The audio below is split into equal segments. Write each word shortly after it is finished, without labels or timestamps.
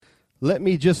let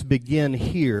me just begin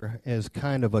here as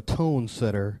kind of a tone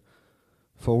setter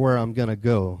for where I'm going to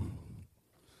go.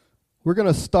 We're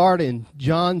going to start in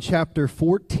John chapter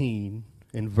 14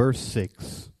 and verse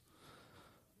 6,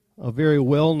 a very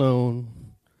well-known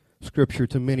scripture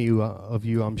to many of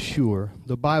you, I'm sure.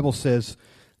 The Bible says,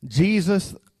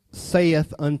 Jesus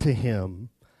saith unto him,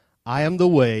 I am the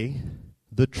way,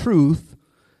 the truth,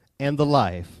 and the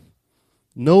life.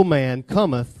 No man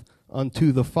cometh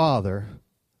unto the Father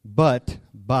but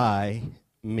by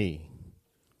me.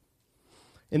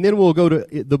 And then we'll go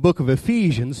to the book of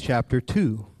Ephesians chapter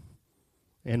 2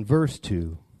 and verse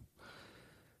 2.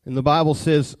 And the Bible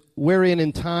says, wherein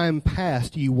in time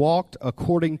past ye walked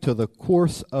according to the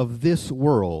course of this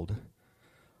world,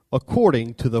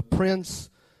 according to the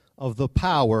prince of the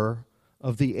power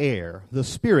of the air, the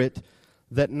spirit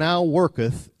that now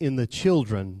worketh in the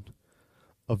children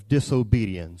of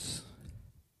disobedience.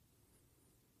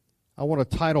 I want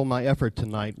to title my effort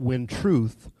tonight, When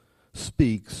Truth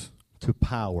Speaks to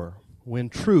Power. When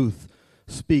Truth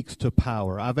Speaks to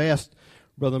Power. I've asked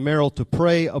Brother Merrill to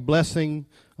pray a blessing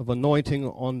of anointing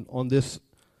on this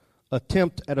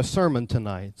attempt at a sermon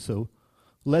tonight. So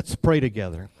let's pray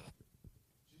together.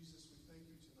 Jesus, we thank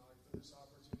you tonight for this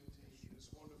opportunity,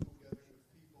 this wonderful gathering of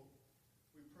people.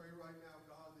 We pray right now,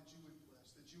 God, that you would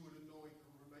bless, that you would anoint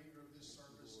the remainder of this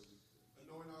service,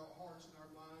 anoint our hearts and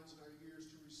our minds and our ears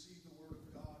to receive the word of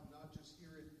God, not just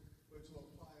hear it, but to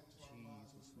apply it to our lives.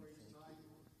 We pray tonight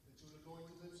that you would anoint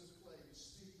the lips of clay to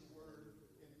speak the word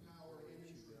in power and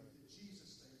in truth. In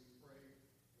Jesus' name we pray.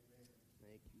 Amen.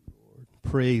 Thank you, Lord.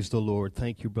 Praise the Lord.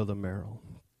 Thank you, Brother Merrill.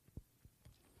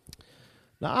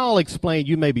 Now, I'll explain,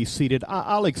 you may be seated.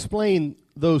 I'll explain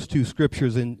those two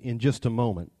scriptures in just a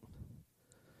moment.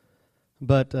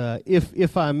 But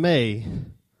if I may,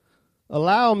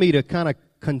 allow me to kind of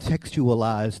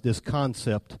contextualize this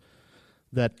concept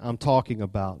that I'm talking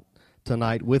about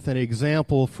tonight with an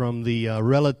example from the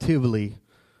relatively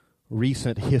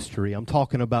recent history. I'm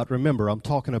talking about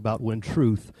when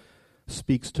truth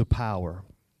speaks to power.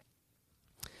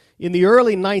 In the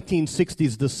early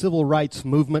 1960s, the civil rights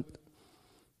movement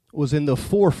was in the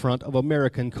forefront of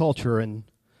American culture, and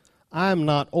I'm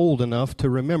not old enough to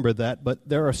remember that, but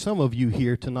there are some of you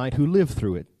here tonight who lived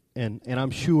through it, and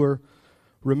I'm sure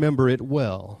remember it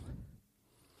well.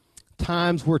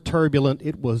 Times were turbulent.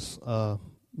 It was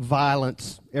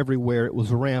violence everywhere. It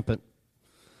was rampant.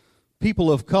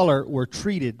 People of color were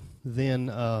treated then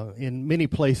in many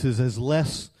places as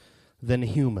less than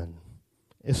human,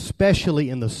 especially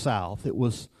in the South. It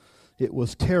was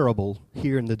terrible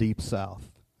here in the Deep South.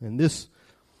 And this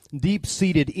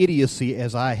deep-seated idiocy,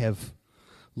 as I have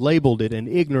labeled it, and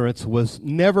ignorance, was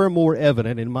never more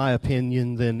evident, in my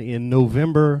opinion, than in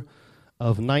November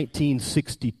of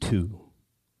 1962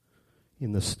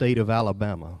 in the state of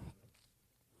Alabama.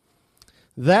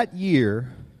 That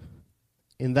year,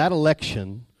 in that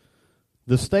election,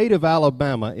 the state of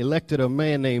Alabama elected a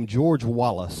man named George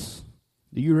Wallace.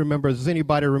 Does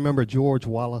anybody remember George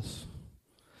Wallace?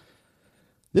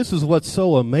 This is what's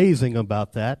so amazing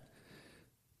about that.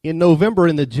 In November,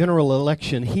 in the general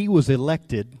election, he was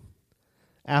elected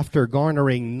after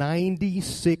garnering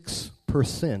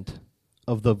 96%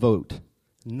 of the vote.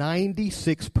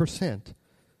 96%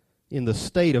 in the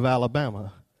state of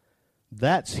Alabama.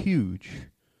 That's huge.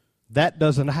 That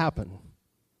doesn't happen.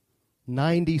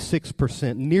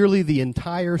 96%. Nearly the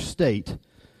entire state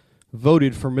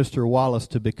voted for Mr. Wallace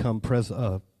to become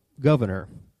governor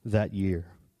that year.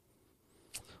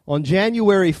 On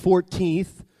January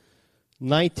 14th,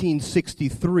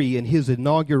 1963, in his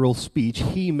inaugural speech,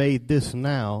 he made this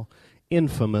now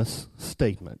infamous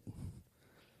statement.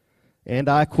 And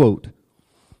I quote,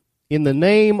 "In the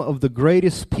name of the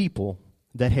greatest people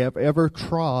that have ever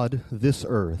trod this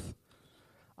earth,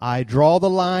 I draw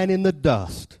the line in the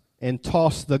dust and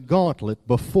toss the gauntlet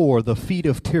before the feet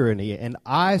of tyranny, and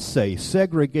I say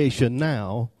segregation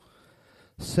now,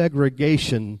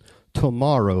 segregation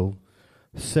tomorrow,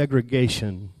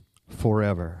 segregation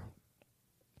forever."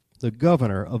 The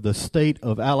governor of the state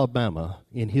of Alabama,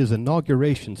 in his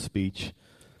inauguration speech,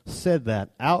 said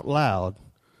that out loud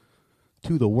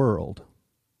to the world.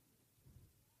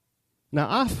 Now,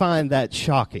 I find that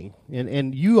shocking,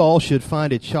 and you all should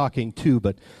find it shocking too,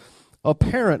 but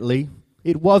apparently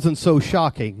it wasn't so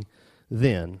shocking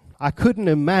then. I couldn't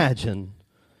imagine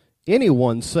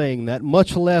anyone saying that,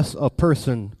 much less a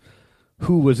person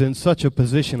who was in such a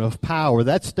position of power.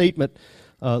 That statement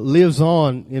lives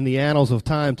on in the annals of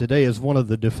time today as one of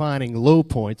the defining low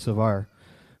points of our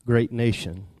great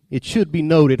nation. It should be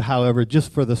noted, however,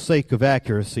 just for the sake of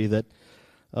accuracy, that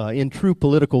in true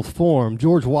political form,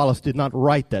 George Wallace did not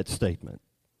write that statement.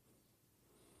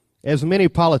 as many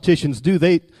politicians do,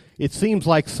 it seems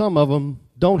like some of them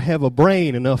don't have a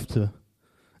brain enough to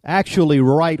actually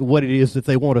write what it is that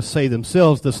they want to say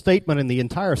themselves. The statement in the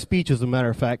entire speech, as a matter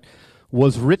of fact,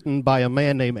 was written by a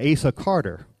man named Asa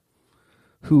Carter,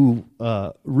 who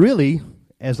really,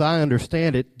 as I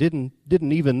understand it, didn't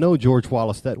even know George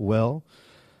Wallace that well,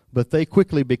 but they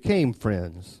quickly became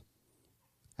friends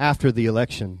after the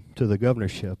election to the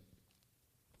governorship.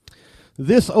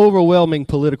 This overwhelming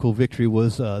political victory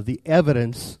was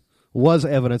evidence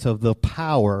of the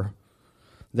power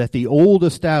that the old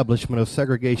establishment of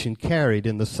segregation carried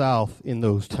in the South in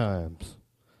those times.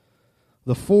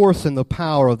 The force and the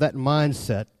power of that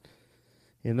mindset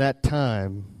in that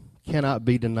time cannot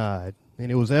be denied. And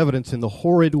it was evidence in the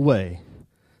horrid way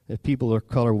that people of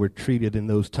color were treated in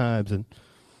those times. And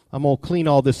I'm going to clean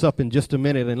all this up in just a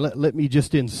minute, and let me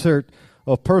just insert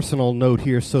a personal note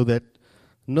here so that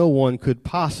no one could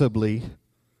possibly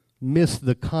miss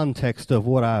the context of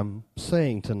what I'm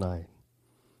saying tonight.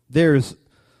 There's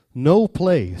no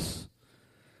place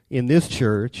in this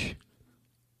church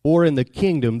or in the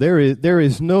kingdom, there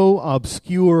is no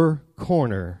obscure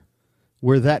corner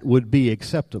where that would be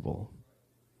acceptable.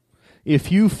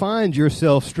 If you find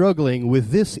yourself struggling with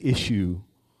this issue,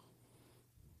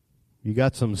 you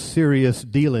got some serious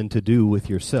dealing to do with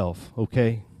yourself,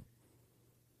 okay?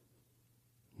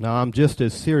 Now, I'm just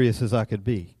as serious as I could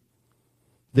be.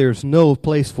 There's no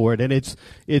place for it, and it's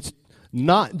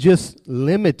not just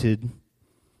limited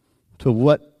to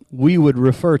what we would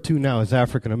refer to now as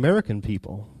African American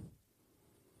people.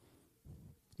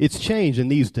 It's changed in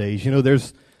these days. You know,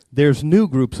 there's new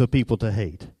groups of people to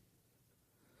hate.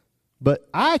 But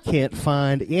I can't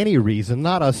find any reason,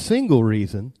 not a single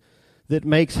reason, that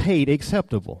makes hate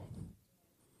acceptable.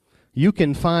 You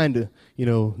can find,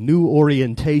 new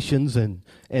orientations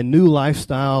and new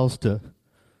lifestyles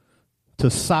to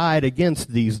side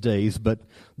against these days, but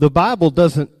the Bible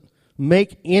doesn't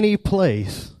make any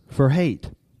place for hate.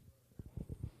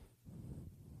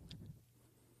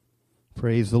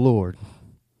 Praise the Lord.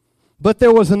 But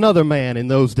there was another man in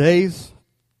those days,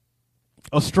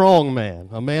 a strong man,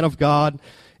 a man of God,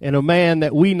 and a man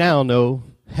that we now know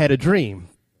had a dream.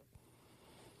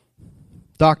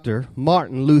 Dr.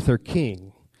 Martin Luther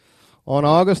King. On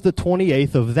August the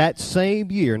 28th of that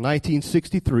same year,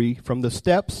 1963, from the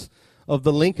steps of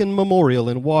the Lincoln Memorial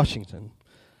in Washington,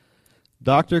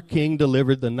 Dr. King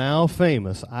delivered the now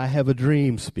famous I Have a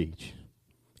Dream speech.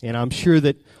 And I'm sure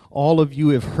that all of you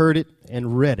have heard it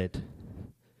and read it.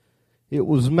 It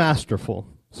was masterful.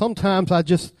 Sometimes I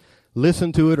just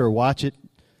listen to it or watch it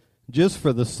just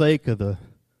for the sake of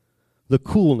the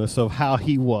coolness of how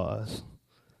he was.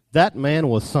 That man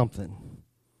was something.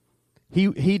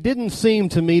 He didn't seem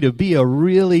to me to be a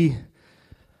really,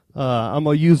 I'm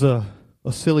going to use a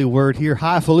silly word here,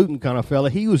 highfalutin kind of fella.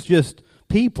 He was just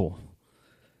people.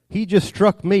 He just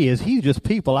struck me as he's just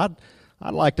people. I'd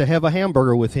like to have a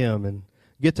hamburger with him and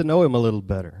get to know him a little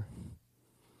better.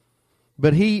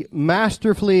 But he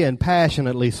masterfully and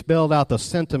passionately spelled out the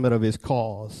sentiment of his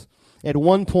cause. At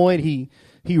one point, he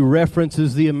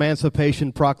references the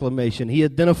Emancipation Proclamation. He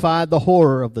identified the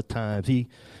horror of the times.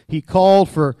 He called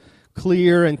for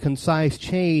clear and concise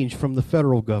change from the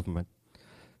federal government.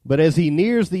 But as he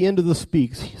nears the end of the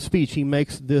speech, he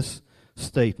makes this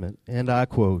statement, and I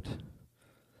quote,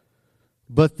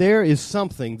 "But there is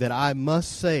something that I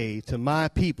must say to my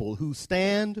people who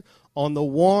stand on the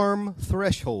warm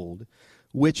threshold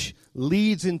which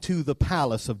leads into the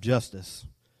palace of justice.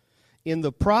 In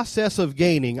the process of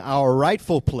gaining our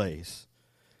rightful place,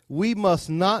 we must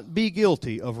not be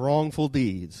guilty of wrongful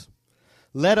deeds.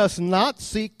 Let us not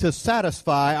seek to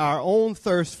satisfy our own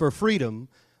thirst for freedom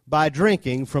by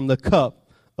drinking from the cup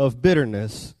of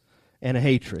bitterness and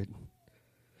hatred.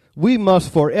 We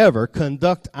must forever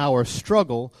conduct our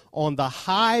struggle on the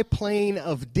high plane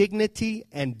of dignity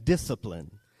and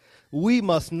discipline. We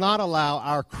must not allow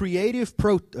our creative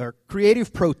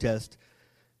protest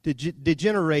to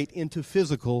degenerate into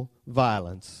physical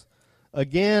violence.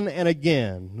 Again and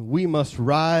again, we must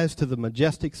rise to the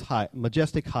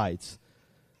majestic heights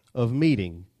of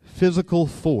meeting physical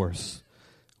force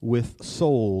with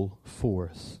soul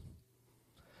force."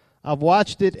 I've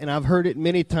watched it and I've heard it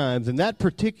many times, and that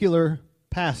particular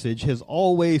passage has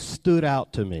always stood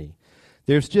out to me.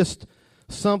 There's just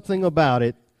something about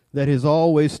it that has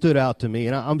always stood out to me,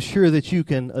 and I'm sure that you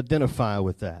can identify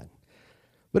with that.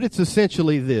 But it's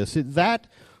essentially this. That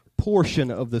portion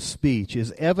of the speech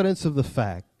is evidence of the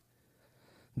fact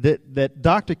that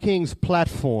Dr. King's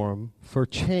platform for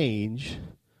change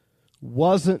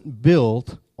wasn't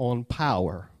built on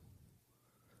power.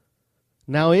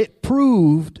 Now, it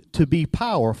proved to be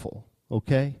powerful,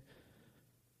 okay?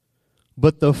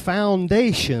 But the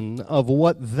foundation of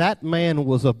what that man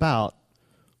was about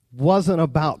wasn't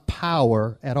about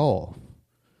power at all.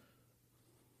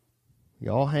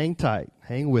 Y'all hang tight.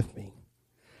 Hang with me.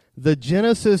 The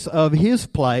genesis of his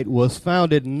plight was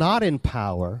founded not in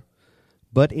power,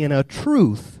 but in a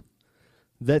truth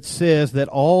that says that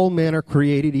all men are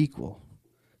created equal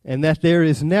and that there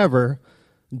is never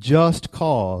just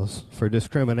cause for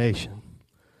discrimination.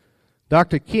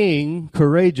 Dr. King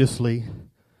courageously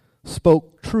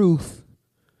spoke truth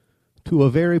to a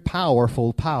very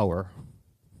powerful power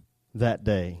that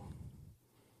day.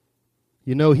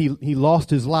 You know, he lost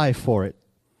his life for it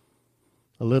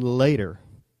a little later.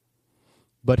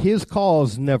 But his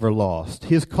cause never lost.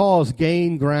 His cause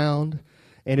gained ground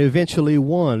and eventually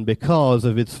won because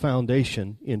of its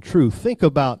foundation in truth. Think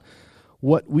about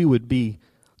what we would be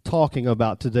talking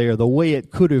about today, or the way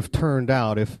it could have turned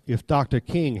out if Dr.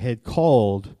 King had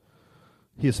called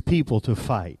his people to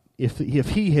fight. If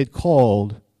he had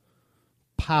called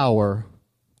power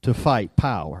to fight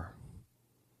power.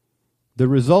 The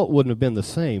result wouldn't have been the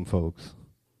same, folks.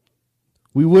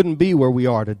 We wouldn't be where we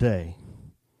are today.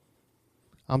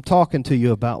 I'm talking to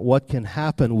you about what can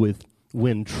happen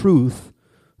when truth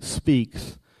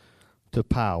speaks to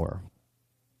power.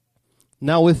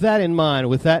 Now, with that in mind,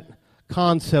 with that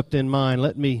concept in mind,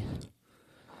 let me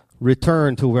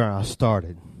return to where I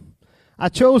started. I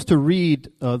chose to read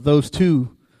those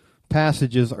two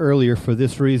passages earlier for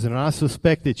this reason, and I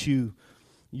suspect that you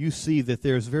see that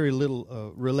there's very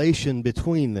little relation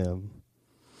between them.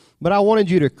 But I wanted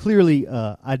you to clearly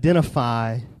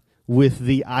identify with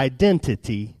the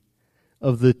identity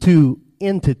of the two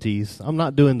entities. I'm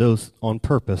not doing those on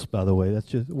purpose, by the way. That's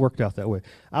just worked out that way.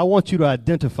 I want you to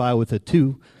identify with the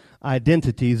two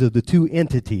identities of the two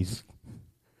entities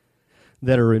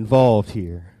that are involved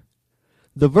here.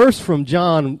 The verse from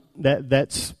John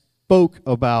that spoke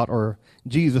about, or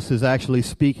Jesus is actually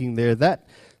speaking there, that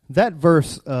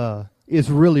verse is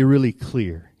really, really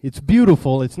clear. It's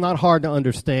beautiful. It's not hard to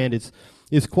understand.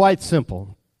 It's quite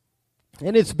simple.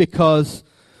 And it's because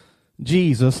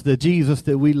Jesus, the Jesus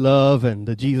that we love and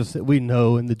the Jesus that we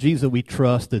know and the Jesus that we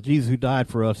trust, the Jesus who died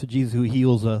for us, the Jesus who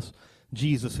heals us,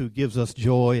 Jesus who gives us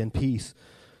joy and peace,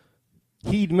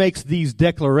 he makes these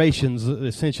declarations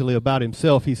essentially about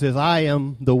himself. He says, I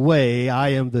am the way, I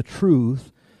am the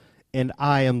truth, and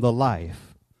I am the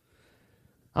life.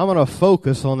 I'm going to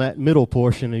focus on that middle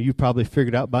portion, and you probably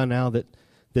figured out by now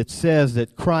that says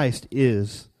that Christ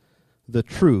is the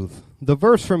truth. The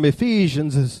verse from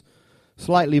Ephesians is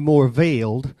slightly more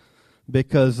veiled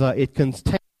because it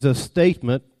contains a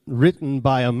statement written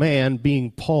by a man,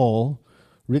 being Paul,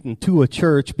 written to a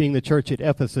church, being the church at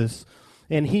Ephesus,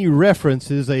 and he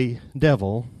references a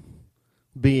devil,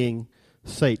 being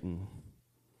Satan.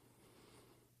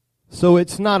 So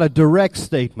it's not a direct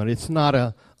statement. It's not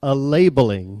a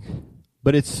labeling,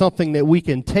 but it's something that we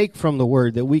can take from the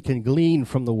Word, that we can glean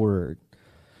from the Word.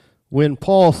 When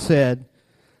Paul said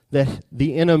that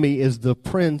the enemy is the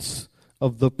prince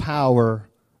of the power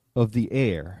of the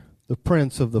air, the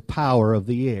prince of the power of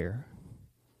the air.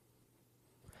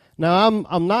 Now,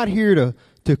 I'm not here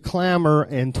to clamor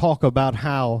and talk about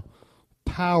how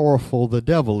powerful the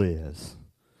devil is.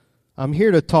 I'm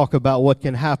here to talk about what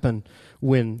can happen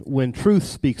when truth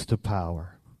speaks to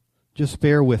power. Just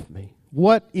bear with me.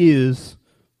 What is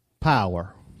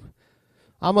power?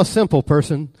 I'm a simple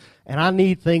person, and I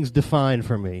need things defined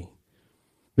for me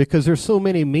because there's so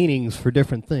many meanings for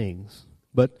different things.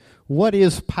 But what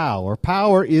is power?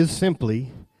 Power is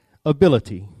simply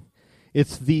ability.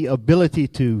 It's the ability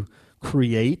to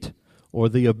create, or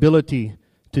the ability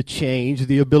to change,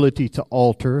 the ability to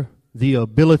alter, the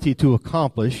ability to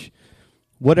accomplish.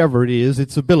 Whatever it is,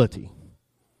 it's ability.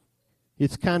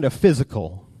 It's kind of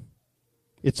physical.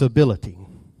 It's ability.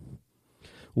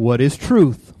 What is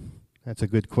truth? That's a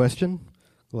good question.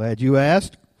 Glad you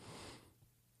asked.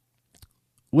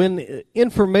 When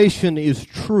information is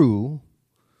true,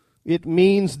 it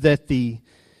means that the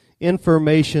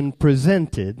information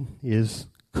presented is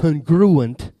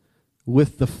congruent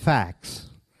with the facts.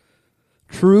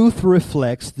 Truth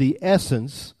reflects the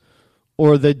essence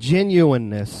or the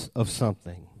genuineness of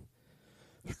something.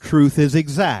 Truth is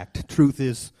exact. Truth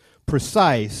is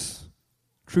precise.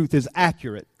 Truth is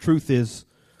accurate. Truth is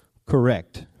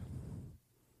correct.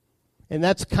 And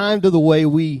that's kind of the way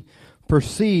we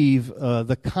perceive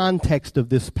the context of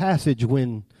this passage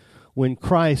when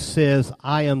Christ says,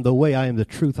 I am the way, I am the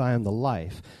truth, I am the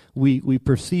life. We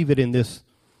perceive it in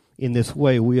this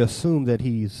way. We assume that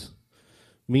he's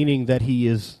meaning that he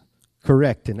is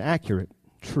correct and accurate,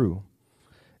 true.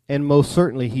 And most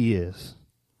certainly he is.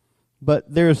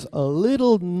 But there's a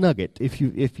little nugget, if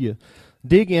you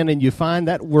dig in and you find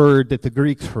that word that the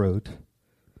Greeks wrote.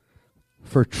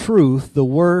 For truth, the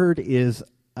word is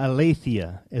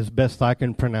aletheia, as best I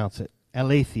can pronounce it.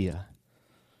 Aletheia.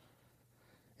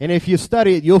 And if you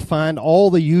study it, you'll find all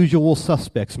the usual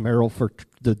suspects, Merrill, for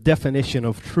the definition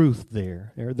of truth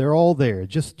there. They're all there,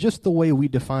 just the way we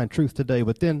define truth today.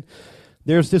 But then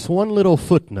there's this one little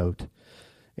footnote.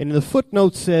 And the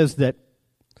footnote says that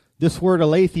this word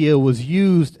aletheia was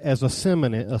used as a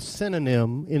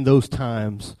synonym in those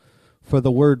times for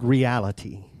the word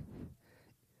reality.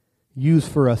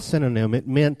 Used for a synonym, it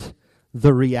meant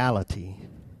the reality.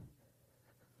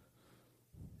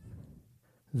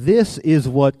 This is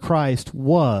what Christ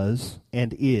was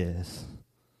and is.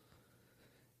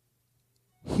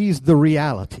 He's the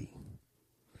reality.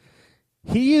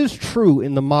 He is true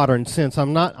in the modern sense.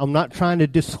 I'm not trying to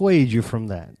dissuade you from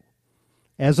that.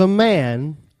 As a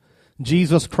man,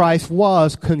 Jesus Christ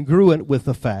was congruent with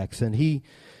the facts, and he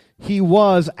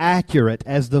was accurate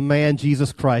as the man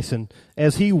Jesus Christ. And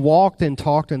as he walked and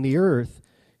talked on the earth,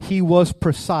 he was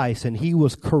precise and he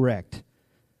was correct.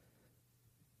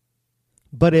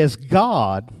 But as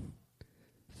God,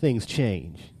 things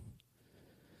change.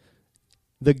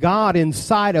 The God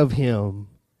inside of him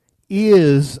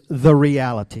is the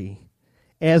reality.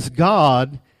 As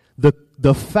God,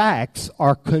 the facts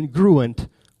are congruent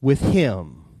with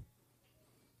him.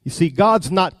 You see, God's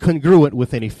not congruent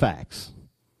with any facts.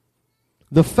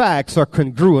 The facts are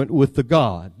congruent with the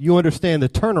God. You understand the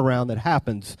turnaround that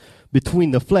happens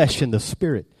between the flesh and the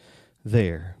spirit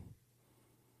there.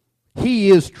 He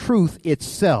is truth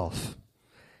itself.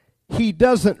 He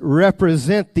doesn't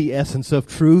represent the essence of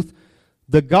truth.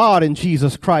 The God in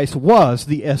Jesus Christ was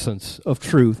the essence of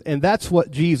truth. And that's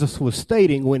what Jesus was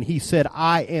stating when he said,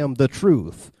 I am the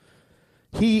truth.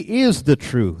 He is the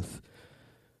truth.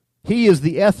 He is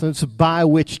the essence by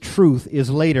which truth is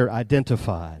later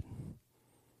identified.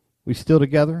 We still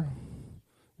together?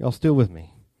 Y'all still with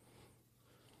me?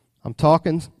 I'm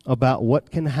talking about what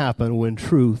can happen when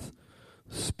truth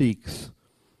speaks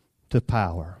to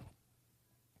power.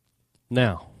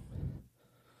 Now,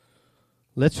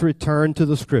 let's return to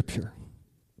the scripture.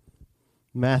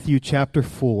 Matthew chapter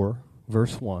 4,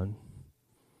 verse 1.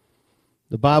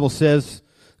 The Bible says,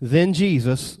 Then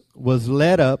Jesus was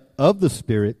led up of the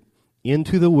Spirit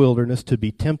into the wilderness to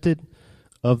be tempted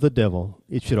of the devil.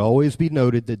 It should always be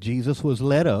noted that Jesus was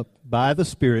led up by the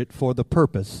Spirit for the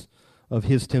purpose of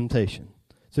his temptation.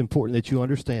 It's important that you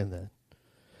understand that.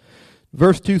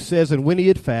 Verse 2 says, And when he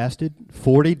had fasted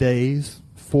 40 days,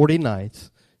 40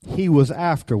 nights, he was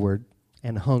afterward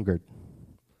and hungered.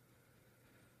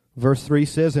 Verse 3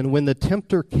 says, And when the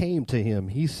tempter came to him,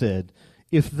 he said,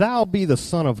 If thou be the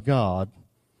Son of God,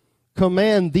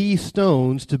 command these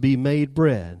stones to be made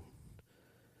bread.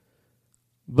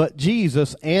 But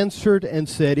Jesus answered and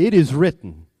said, It is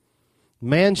written,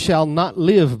 Man shall not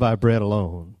live by bread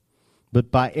alone,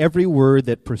 but by every word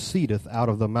that proceedeth out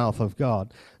of the mouth of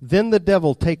God. Then the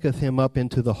devil taketh him up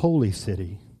into the holy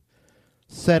city,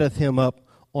 setteth him up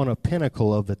on a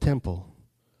pinnacle of the temple,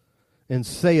 and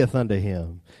saith unto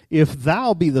him, If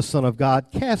thou be the Son of God,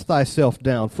 cast thyself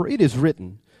down, for it is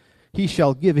written, He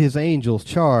shall give his angels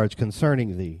charge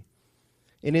concerning thee,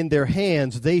 and in their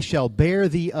hands they shall bear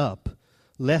thee up,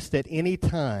 lest at any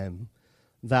time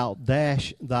thou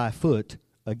dash thy foot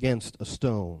against a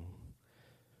stone.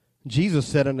 Jesus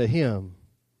said unto him,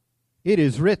 It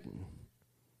is written,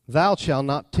 Thou shalt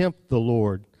not tempt the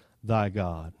Lord thy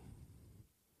God.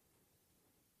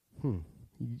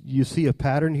 You see a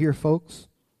pattern here, folks?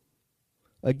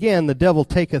 Again, the devil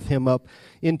taketh him up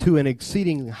into an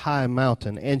exceeding high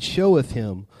mountain, and showeth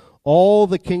him all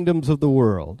the kingdoms of the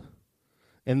world,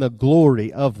 and the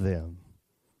glory of them,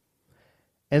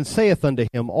 and saith unto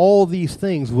him, All these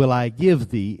things will I give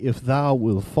thee, if thou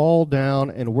wilt fall down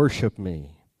and worship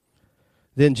me.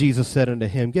 Then Jesus said unto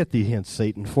him, Get thee hence,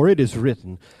 Satan, for it is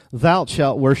written, Thou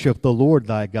shalt worship the Lord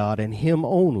thy God, and him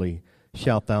only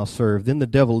shalt thou serve. Then the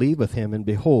devil leaveth him, and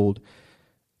behold,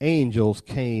 angels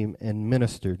came and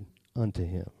ministered unto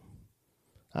him.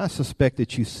 I suspect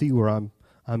that you see where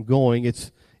I'm going.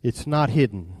 It's not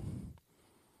hidden.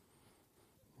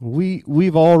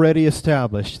 We've already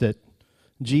established that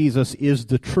Jesus is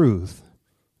the truth,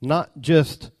 not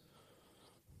just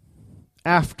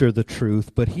after the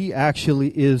truth, but he actually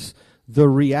is the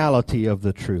reality of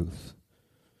the truth.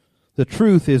 The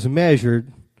truth is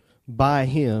measured by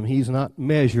him. He's not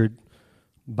measured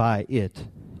by it.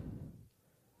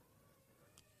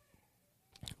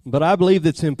 But I believe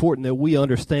it's important that we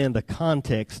understand the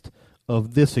context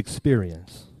of this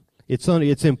experience.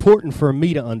 It's important for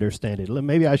me to understand it.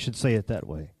 Maybe I should say it that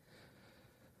way.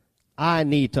 I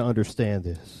need to understand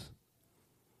this.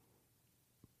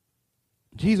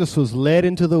 Jesus was led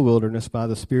into the wilderness by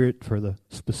the Spirit for the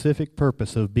specific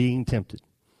purpose of being tempted.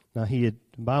 Now, the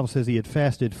Bible says he had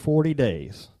fasted 40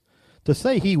 days. To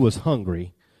say he was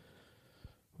hungry,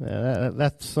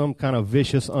 that's some kind of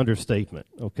vicious understatement,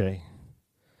 okay?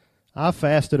 I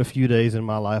fasted a few days in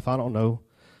my life. I don't know.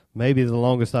 Maybe the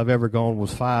longest I've ever gone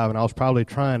was 5, and I was probably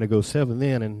trying to go 7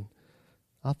 then, and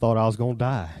I thought I was going to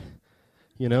die.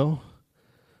 You know?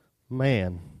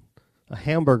 Man, a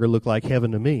hamburger looked like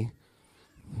heaven to me.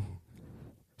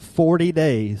 40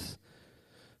 days.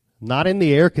 Not in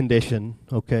the air condition,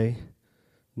 okay?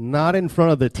 Not in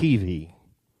front of the TV.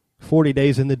 40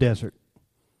 days in the desert.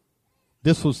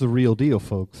 This was the real deal,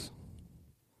 folks.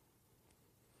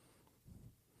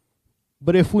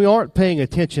 But if we aren't paying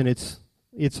attention, it's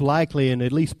likely and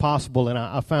at least possible, and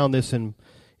I found this in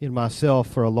myself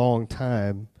for a long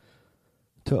time,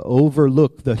 to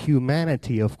overlook the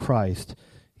humanity of Christ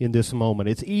in this moment.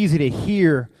 It's easy to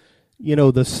hear,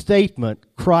 the statement,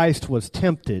 Christ was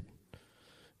tempted,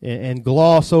 and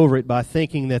gloss over it by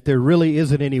thinking that there really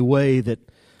isn't any way that,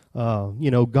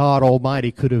 God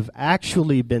Almighty could have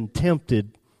actually been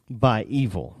tempted by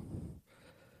evil.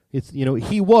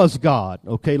 He was God,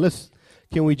 okay?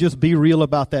 Can we just be real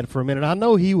about that for a minute? I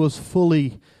know he was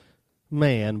fully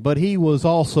man, but he was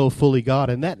also fully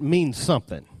God, and that means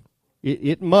something.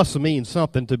 It must mean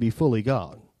something to be fully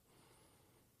God.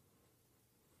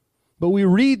 But we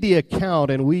read the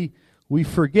account and we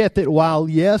forget that while,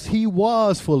 yes, he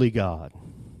was fully God,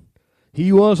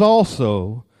 he was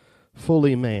also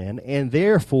fully man, and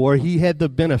therefore he had the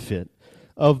benefit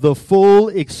of the full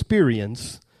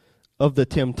experience of the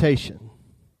temptation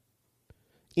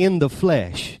in the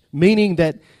flesh, meaning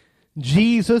that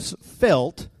Jesus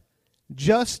felt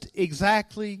just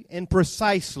exactly and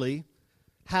precisely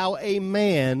how a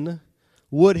man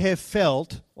would have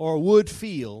felt or would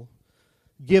feel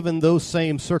given those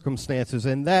same circumstances,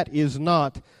 and that is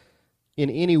not in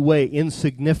any way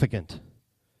insignificant.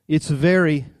 It's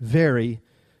very, very,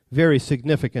 very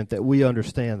significant that we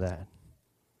understand that.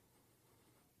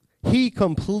 He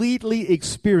completely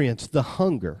experienced the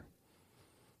hunger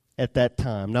at that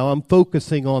time. Now, I'm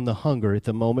focusing on the hunger at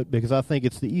the moment because I think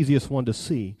it's the easiest one to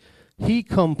see. He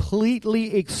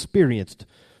completely experienced,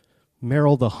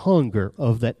 Merrill, the hunger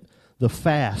of the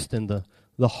fast and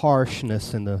the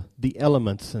harshness and the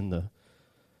elements and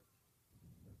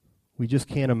we just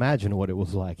can't imagine what it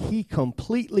was like. He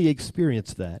completely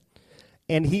experienced that.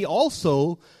 And he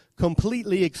also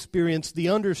completely experienced the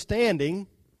understanding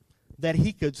that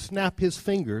he could snap his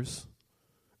fingers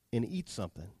and eat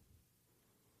something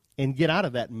and get out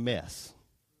of that mess.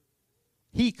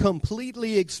 He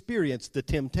completely experienced the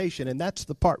temptation, and that's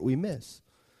the part we miss.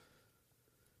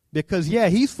 Because, yeah,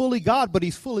 he's fully God, but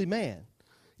he's fully man.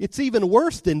 It's even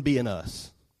worse than being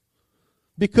us.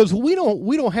 Because we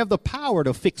don't have the power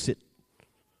to fix it.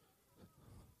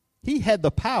 He had the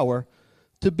power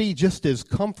to be just as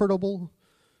comfortable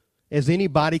as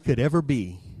anybody could ever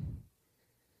be.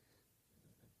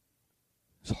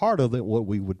 It's harder than what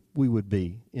we would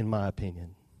be, in my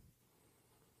opinion.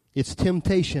 It's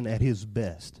temptation at his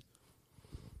best.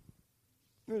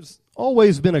 There's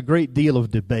always been a great deal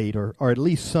of debate, or at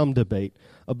least some debate,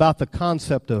 about the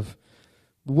concept of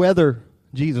whether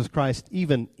Jesus Christ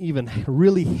even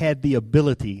really had the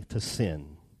ability to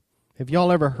sin. Have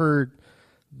y'all ever heard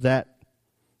that?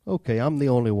 Okay, I'm the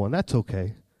only one. That's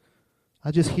okay.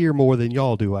 I just hear more than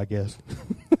y'all do, I guess.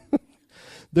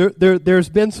 There's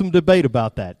been some debate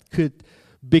about that.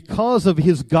 Because of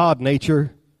his God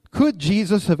nature, could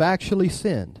Jesus have actually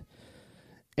sinned?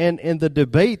 And the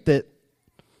debate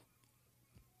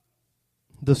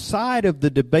the side of the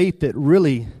debate that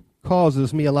really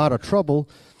causes me a lot of trouble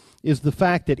is the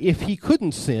fact that if he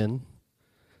couldn't sin,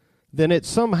 then it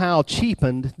somehow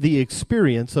cheapened the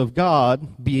experience of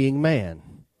God being man.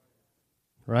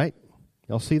 Right?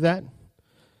 Y'all see that?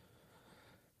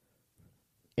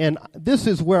 And this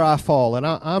is where I fall, and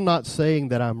I'm not saying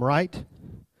that I'm right.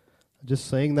 I'm just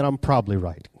saying that I'm probably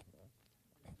right.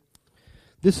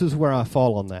 This is where I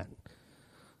fall on that.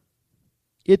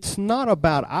 It's not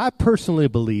about, I personally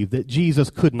believe that Jesus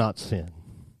could not sin,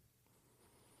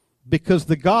 because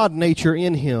the God nature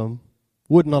in him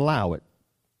wouldn't allow it.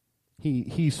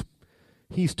 He's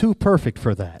too perfect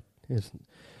for that.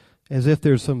 As if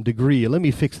there's some degree. Let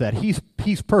me fix that.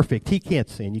 He's perfect. He can't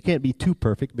sin. You can't be too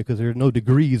perfect because there are no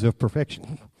degrees of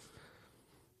perfection.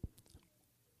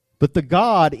 But the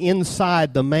God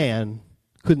inside the man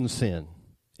couldn't sin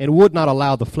and would not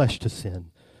allow the flesh to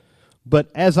sin. But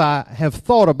as I have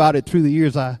thought about it through the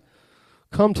years, I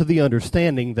come to the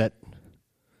understanding that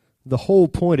the whole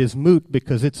point is moot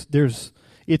because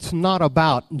it's not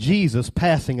about Jesus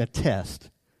passing a test.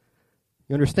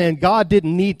 You understand? God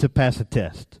didn't need to pass a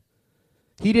test.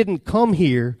 He didn't come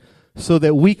here so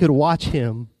that we could watch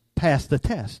him pass the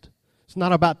test. It's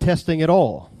not about testing at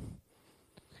all.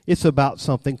 It's about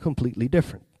something completely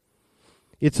different.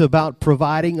 It's about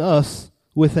providing us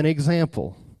with an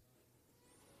example.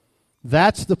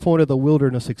 That's the point of the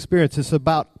wilderness experience. It's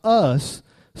about us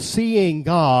seeing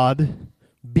God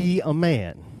be a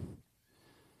man.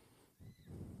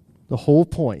 The whole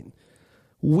point.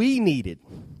 We needed,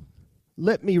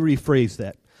 let me rephrase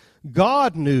that.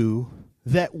 God knew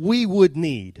that we would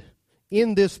need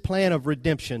in this plan of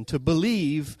redemption to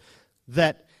believe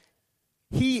that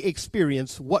he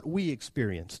experienced what we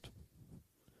experienced.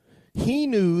 He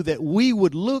knew that we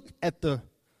would look at the...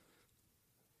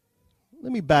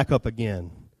 Let me back up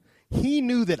again. He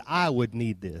knew that I would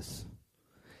need this.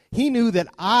 He knew that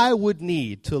I would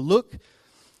need to look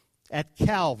at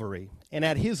Calvary and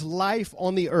at his life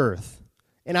on the earth,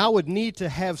 and I would need to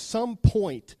have some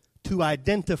point to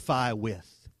identify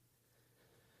with.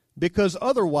 Because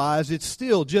otherwise, it's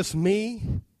still just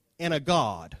me and a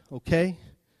God, okay?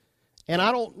 And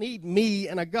I don't need me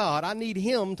and a God. I need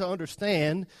him to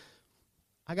understand.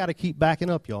 I got to keep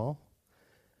backing up, y'all.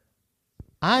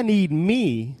 I need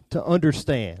me to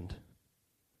understand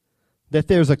that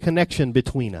there's a connection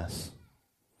between us.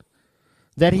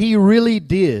 That he really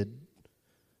did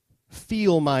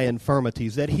feel my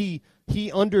infirmities. That he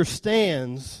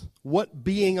understands what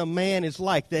being a man is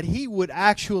like. That he would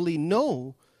actually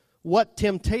know what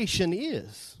temptation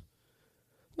is.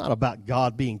 It's not about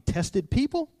God being tested,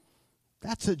 people.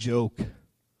 That's a joke.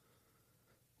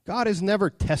 God is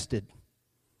never tested.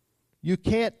 You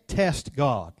can't test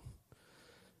God.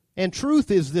 And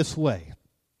truth is this way.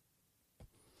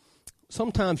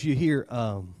 Sometimes you hear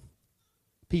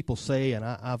people say, and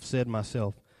I've said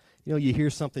myself, you hear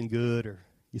something good or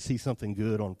you see something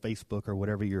good on Facebook or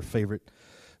whatever your favorite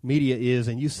media is,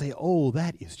 and you say, oh,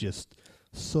 that is just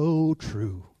so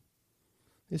true.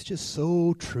 It's just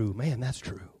so true. Man, that's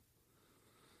true.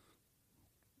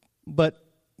 But,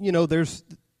 there's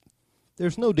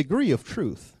no degree of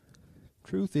truth.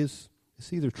 Truth is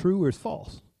it's either true or it's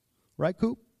false. Right,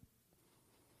 Coop?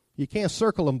 You can't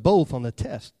circle them both on the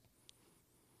test.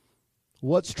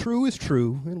 What's true is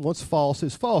true, and what's false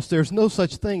is false. There's no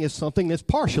such thing as something that's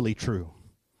partially true.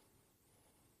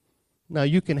 Now,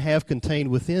 you can have contained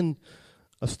within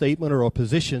a statement or a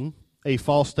position a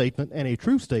false statement and a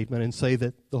true statement and say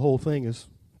that the whole thing is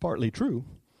partly true.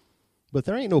 But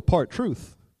there ain't no part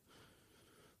truth.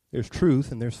 There's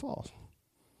truth and there's false.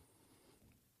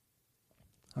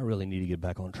 I really need to get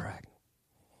back on track.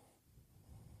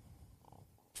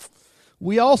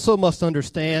 We also must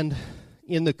understand,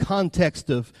 in the context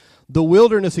of the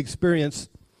wilderness experience,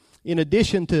 in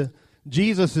addition to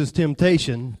Jesus'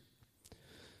 temptation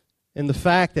and the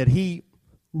fact that he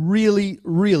really,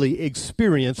 really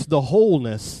experienced the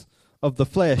wholeness of the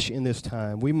flesh in this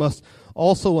time, we must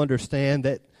also understand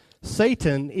that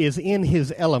Satan is in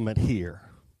his element here.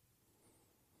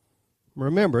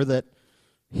 Remember that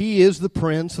he is the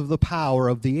prince of the power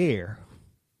of the air.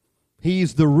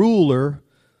 He's the ruler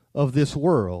of this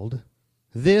world.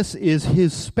 This is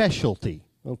his specialty,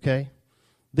 okay?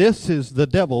 This is the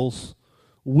devil's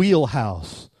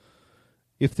wheelhouse,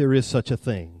 if there is such a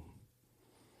thing.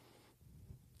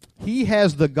 He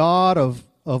has the God of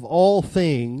all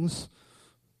things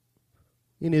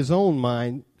in his own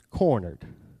mind cornered.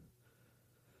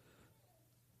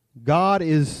 God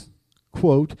is,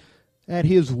 quote, at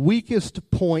his weakest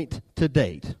point to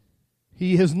date.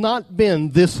 He has not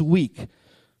been this weak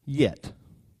yet.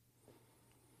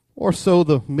 Or so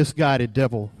the misguided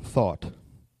devil thought.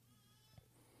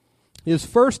 His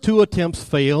first two attempts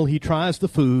fail. He tries the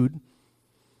food.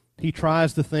 He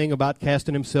tries the thing about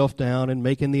casting himself down and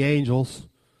making the angels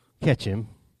catch him.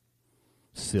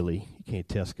 Silly. You can't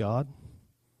test God.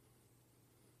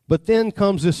 But then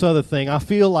comes this other thing. I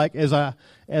feel like as I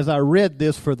read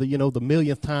this for the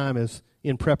millionth time as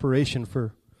in preparation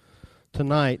for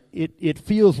tonight, it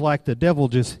feels like the devil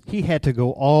he had to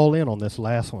go all in on this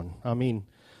last one. I mean,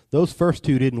 those first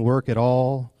two didn't work at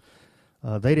all.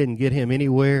 They didn't get him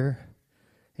anywhere.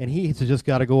 And he's just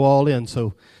got to go all in.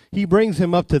 So he brings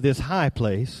him up to this high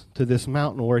place, to this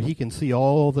mountain where he can see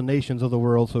all the nations of the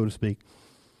world, so to speak.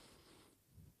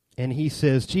 And he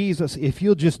says, Jesus, if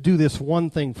you'll just do this one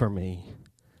thing for me,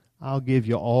 I'll give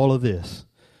you all of this.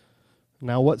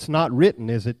 Now, what's not written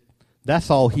is that's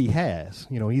all he has.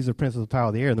 He's the prince of the power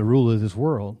of the air and the ruler of this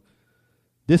world.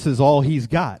 This is all he's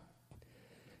got.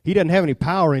 He doesn't have any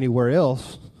power anywhere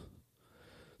else.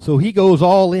 So he goes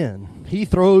all in. He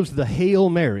throws the Hail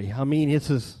Mary. I mean, this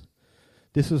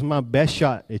is my best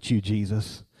shot at you,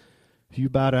 Jesus. If you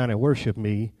bow down and worship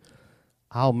me,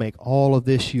 I'll make all of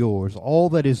this yours. All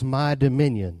that is my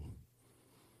dominion,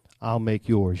 I'll make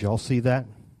yours. Y'all see that?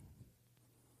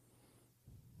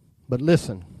 But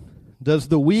listen, does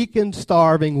the weak and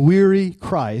starving, weary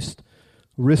Christ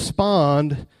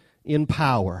respond in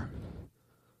power?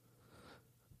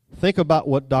 Think about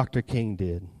what Dr. King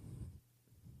did.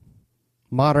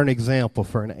 Modern example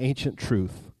for an ancient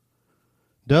truth.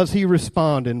 Does he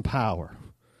respond in power?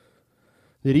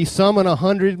 Did he summon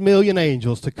 100 million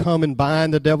angels to come and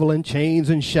bind the devil in chains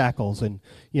and shackles and,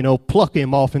 pluck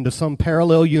him off into some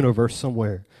parallel universe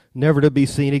somewhere, never to be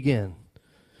seen again?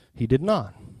 He did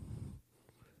not.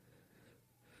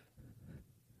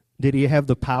 Did he have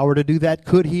the power to do that?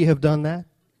 Could he have done that?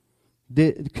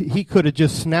 He could have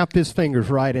just snapped his fingers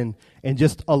right and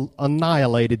just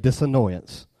annihilated this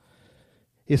annoyance.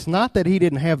 It's not that he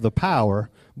didn't have the power,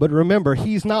 but remember,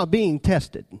 he's not being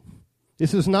tested.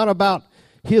 This is not about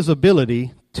his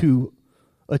ability to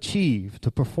achieve,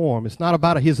 to perform. It's not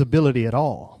about his ability at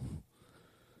all.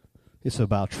 It's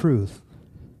about truth.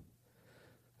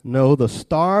 No, the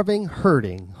starving,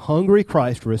 hurting, hungry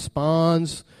Christ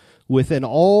responds with an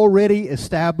already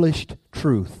established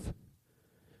truth.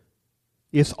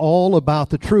 It's all about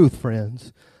the truth,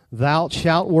 friends. Thou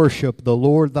shalt worship the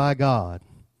Lord thy God,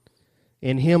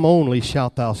 and him only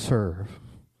shalt thou serve.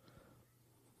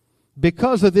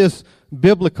 Because of this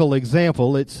biblical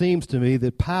example, it seems to me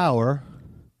that power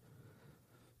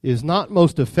is not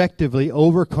most effectively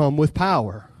overcome with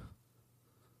power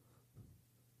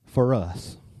for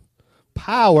us.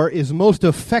 Power is most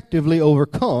effectively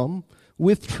overcome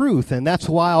with truth, and that's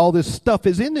why all this stuff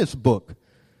is in this book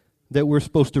that we're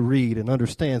supposed to read and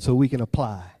understand so we can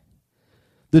apply.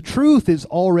 The truth is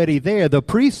already there. The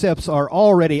precepts are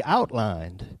already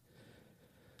outlined.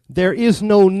 There is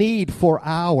no need for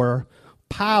our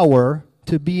power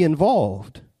to be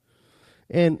involved.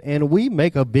 And we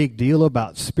make a big deal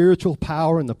about spiritual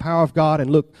power and the power of God. And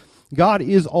look, God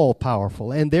is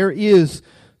all-powerful, and there is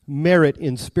merit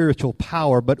in spiritual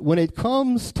power. But when it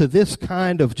comes to this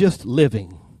kind of just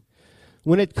living,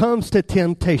 when it comes to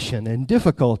temptation and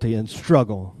difficulty and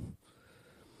struggle,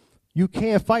 you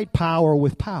can't fight power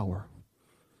with power.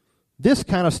 This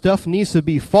kind of stuff needs to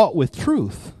be fought with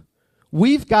truth.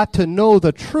 We've got to know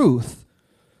the truth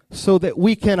so that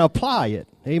we can apply it.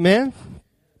 Amen?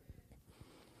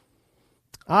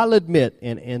 I'll admit,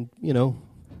 and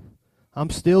I'm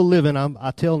still living.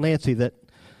 I tell Nancy that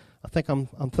I think I'm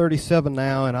 37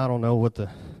 now, and I don't know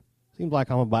seems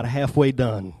like I'm about halfway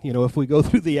done. If we go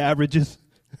through the averages,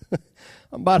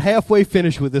 I'm about halfway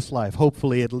finished with this life.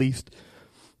 Hopefully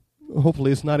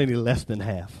it's not any less than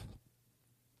half.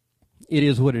 It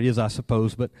is what it is, I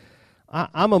suppose. But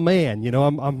I'm a man.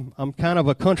 I'm kind of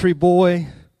a country boy.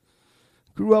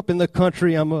 Grew up in the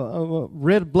country. I'm a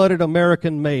red-blooded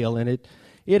American male, and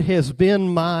it has been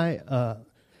my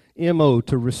MO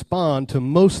to respond to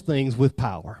most things with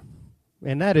power,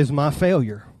 and that is my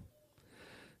failure.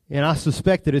 And I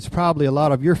suspect that it's probably a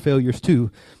lot of your failures too.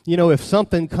 If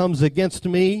something comes against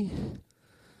me,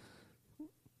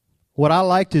 what I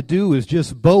like to do is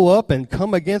just bow up and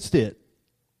come against it.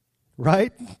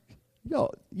 Right?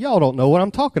 Y'all don't know what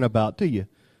I'm talking about, do you?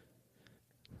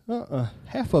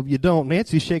 Half of you don't.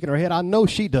 Nancy's shaking her head. I know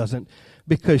she doesn't,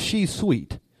 because she's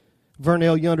sweet.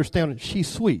 Vernell, you understand? She's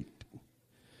sweet.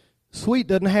 Sweet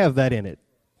doesn't have that in it.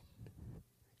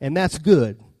 And that's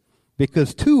good,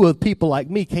 because two of people like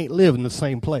me can't live in the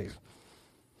same place.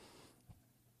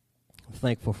 I'm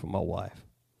thankful for my wife.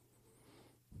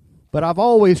 But I've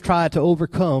always tried to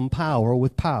overcome power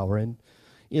with power, and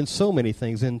in so many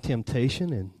things, in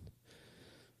temptation and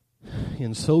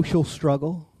in social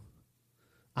struggle,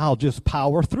 I'll just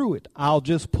power through it. I'll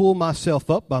just pull myself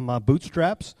up by my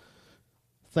bootstraps.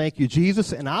 Thank you,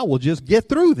 Jesus, and I will just get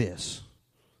through this.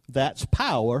 That's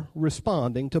power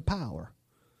responding to power.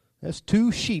 That's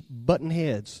two sheep butting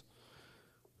heads.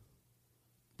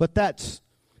 But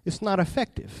it's not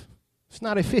effective. It's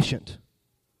not efficient.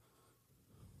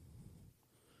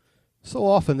 So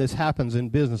often this happens in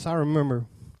business. I remember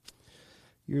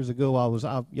years ago,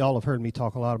 y'all have heard me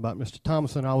talk a lot about Mr.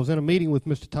 Thompson. I was in a meeting with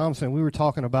Mr. Thompson. We were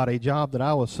talking about a job that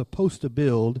I was supposed to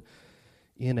build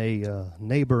in a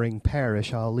neighboring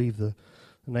parish. I'll leave the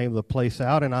name of the place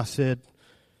out. And I said,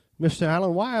 Mr.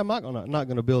 Allen, why am I not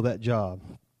going to build that job?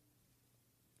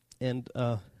 And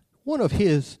the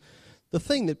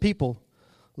thing that people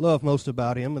love most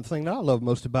about him, and the thing that I love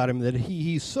most about him, that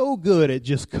he's so good at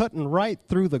just cutting right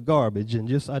through the garbage and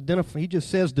just he just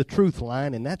says the truth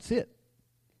line, and that's it.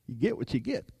 You get what you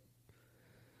get.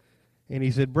 And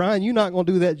he said, Brian, you're not going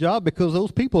to do that job because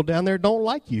those people down there don't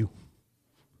like you.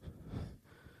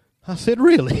 I said,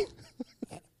 really?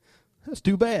 That's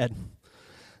too bad.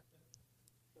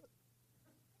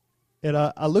 And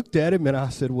I looked at him and I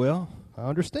said, well, I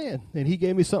understand. And he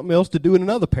gave me something else to do in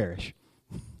another parish.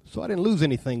 So I didn't lose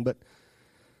anything, but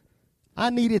I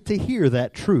needed to hear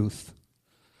that truth.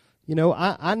 You know,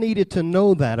 I needed to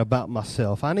know that about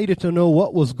myself. I needed to know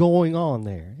what was going on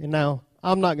there. And now,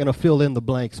 I'm not going to fill in the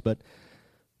blanks, but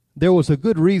there was a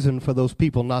good reason for those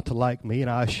people not to like me,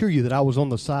 and I assure you that I was on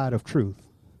the side of truth.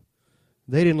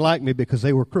 They didn't like me because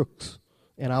they were crooks,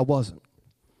 and I wasn't.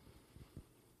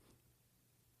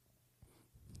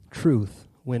 Truth,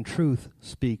 when truth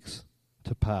speaks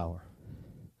to power.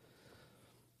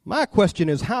 My question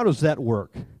is, how does that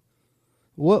work?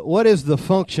 What is the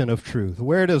function of truth?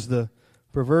 Where does the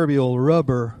proverbial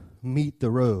rubber meet the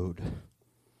road?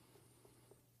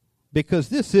 Because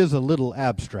this is a little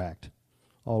abstract,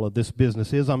 all of this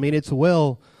business is. I mean, it's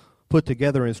well put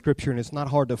together in Scripture, and it's not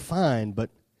hard to find, but,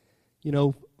 you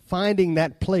know, finding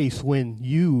that place when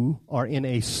you are in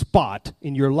a spot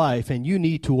in your life and you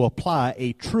need to apply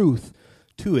a truth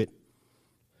to it,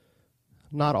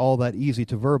 not all that easy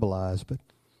to verbalize, but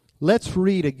let's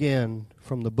read again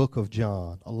from the book of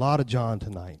John. A lot of John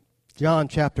tonight. John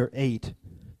chapter 8,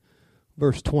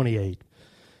 verse 28.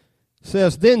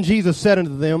 Says, Then Jesus said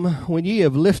unto them, When ye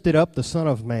have lifted up the Son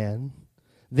of Man,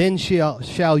 then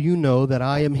shall you know that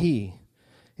I am he,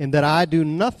 and that I do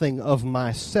nothing of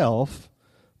myself,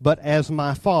 but as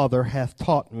my Father hath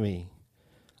taught me,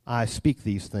 I speak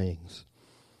these things.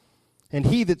 And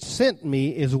he that sent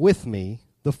me is with me.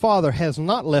 The Father has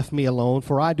not left me alone,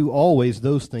 for I do always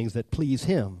those things that please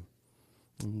him.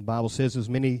 And the Bible says,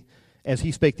 as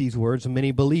he spake these words,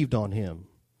 many believed on him.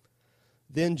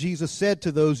 Then Jesus said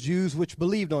to those Jews which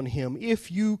believed on him, If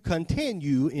you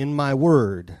continue in my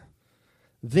word,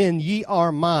 then ye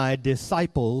are my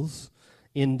disciples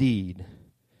indeed.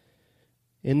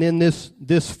 And then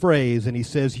this phrase, and he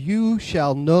says, You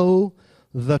shall know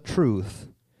the truth,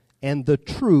 and the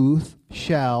truth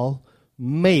shall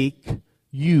make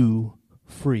you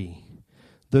free.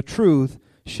 The truth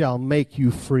shall make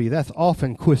you free. That's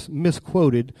often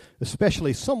misquoted,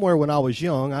 especially somewhere when I was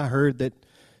young. I heard that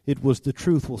it was the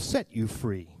truth will set you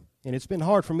free. And it's been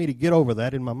hard for me to get over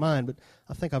that in my mind, but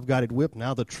I think I've got it whipped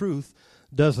now. The truth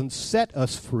doesn't set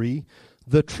us free.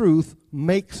 The truth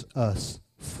makes us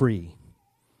free.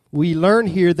 We learn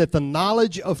here that the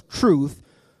knowledge of truth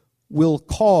will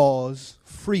cause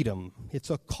freedom. It's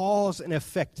a cause and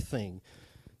effect thing.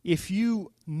 If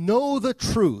you know the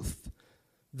truth,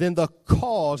 then the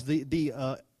cause, the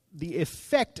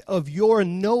effect of your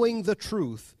knowing the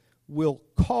truth will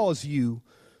cause you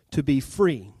to be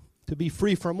free. To be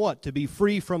free from what? To be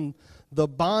free from the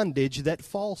bondage that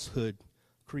falsehood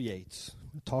creates.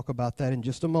 We'll talk about that in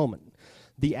just a moment.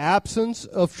 The absence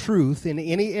of truth in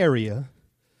any area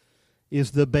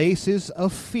is the basis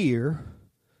of fear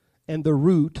and the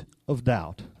root of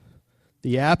doubt.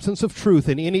 The absence of truth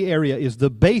in any area is the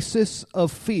basis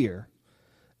of fear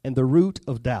and the root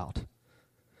of doubt.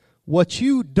 What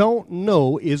you don't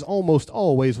know is almost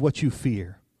always what you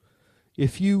fear.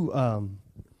 If you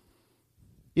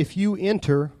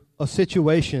enter a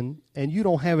situation and you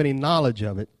don't have any knowledge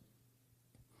of it,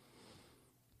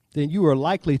 then you are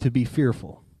likely to be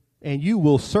fearful, and you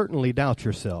will certainly doubt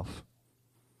yourself.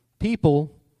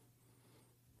 People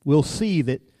will see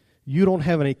that you don't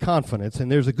have any confidence,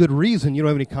 and there's a good reason you don't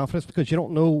have any confidence, because you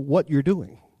don't know what you're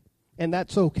doing, and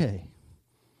that's okay.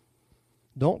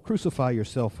 Don't crucify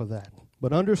yourself for that,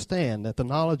 but understand that the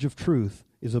knowledge of truth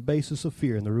is a basis of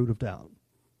fear and the root of doubt.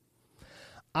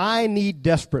 I need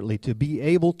desperately to be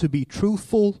able to be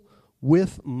truthful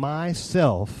with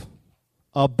myself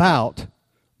about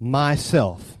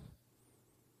myself.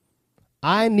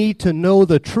 I need to know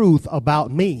the truth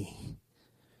about me.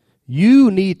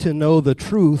 You need to know the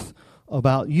truth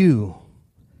about you.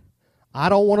 I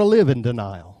don't want to live in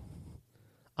denial.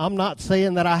 I'm not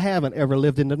saying that I haven't ever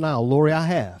lived in denial. Lori, I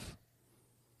have.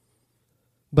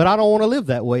 But I don't want to live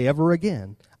that way ever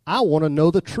again. I want to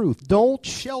know the truth. Don't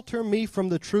shelter me from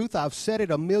the truth. I've said it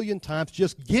 1,000,000 times.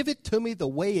 Just give it to me the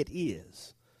way it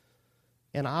is,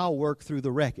 and I'll work through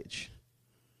the wreckage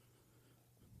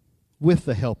with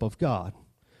the help of God.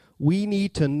 We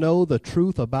need to know the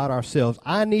truth about ourselves.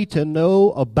 I need to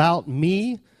know about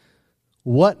me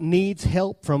what needs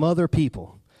help from other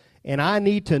people. And I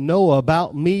need to know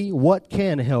about me what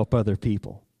can help other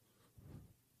people.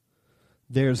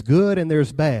 There's good and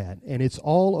there's bad, and it's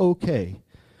all okay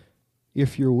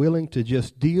if you're willing to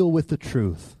just deal with the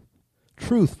truth.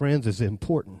 Truth, friends, is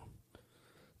important.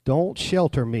 Don't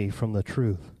shelter me from the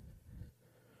truth.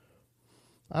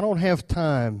 I don't have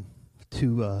time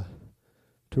to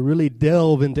really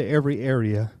delve into every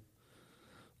area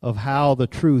of how the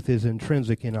truth is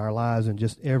intrinsic in our lives in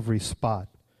just every spot.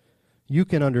 you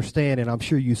can understand, and I'm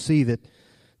sure you see that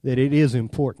it is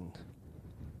important.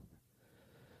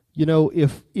 You know,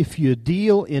 if you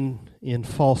deal in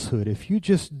falsehood, if you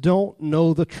just don't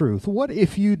know the truth, what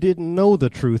if you didn't know the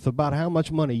truth about how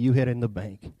much money you had in the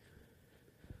bank?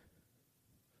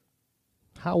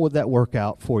 How would that work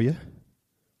out for you?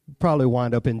 You'd probably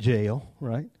wind up in jail,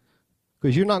 right?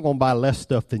 Because you're not going to buy less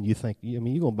stuff than you think. I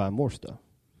mean, you're going to buy more stuff.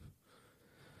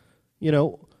 You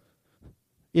know,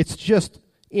 it's just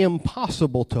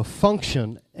impossible to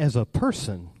function as a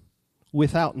person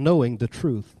without knowing the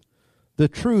truth. The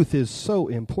truth is so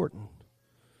important.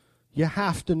 You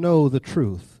have to know the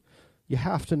truth. You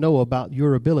have to know about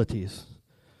your abilities.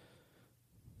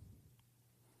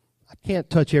 I can't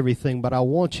touch everything, but I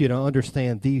want you to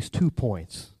understand these 2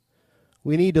 points.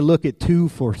 We need to look at 2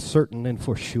 for certain and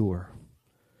for sure.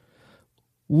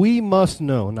 We must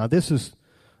know. Now, this is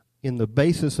in the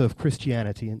basis of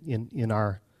Christianity, in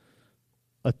our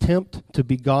attempt to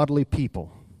be godly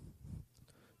people.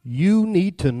 You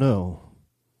need to know.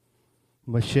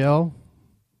 Michelle,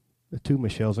 the 2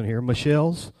 Michelles in here,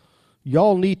 Michelles,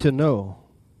 y'all need to know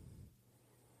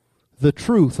the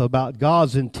truth about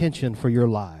God's intention for your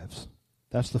lives.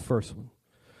 That's the first one.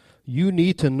 You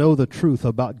need to know the truth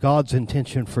about God's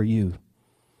intention for you.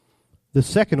 The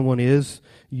second one is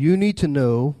you need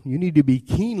to be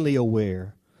keenly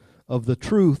aware of the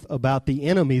truth about the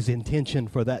enemy's intention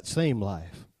for that same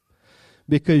life.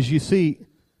 Because you see,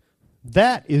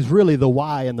 that is really the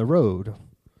why in the road.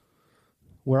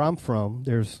 Where I'm from,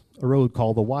 there's a road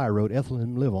called the Y Road. Ethel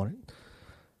didn't live on it.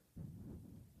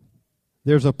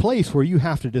 There's a place where you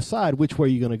have to decide which way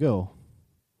you're going to go.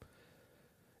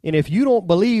 And if you don't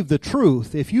believe the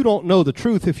truth, if you don't know the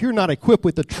truth, if you're not equipped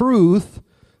with the truth,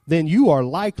 then you are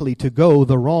likely to go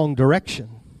the wrong direction.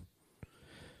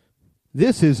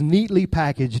 This is neatly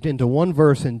packaged into one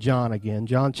verse in John again.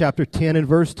 John chapter 10 and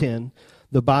verse 10.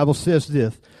 The Bible says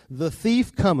this, "The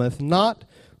thief cometh not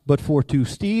but for to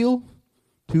steal,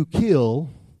 to kill,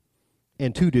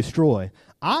 and to destroy.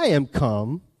 I am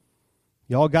come,"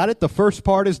 y'all got it? The first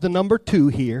part is the number 2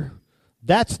 here.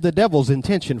 That's the devil's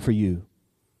intention for you.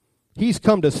 He's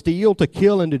come to steal, to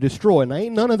kill, and to destroy. And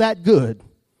ain't none of that good.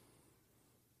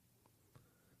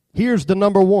 Here's the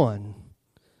number 1.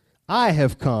 I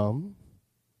have come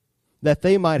that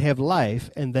they might have life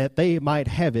and that they might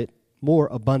have it more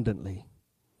abundantly.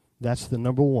 That's the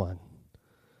number 1.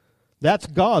 That's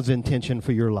God's intention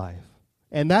for your life.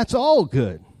 And that's all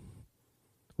good.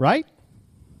 Right?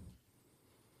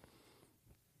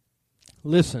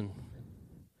 Listen,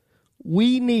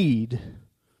 we need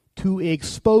to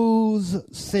expose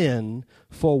sin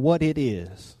for what it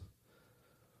is.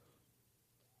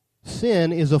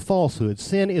 Sin is a falsehood.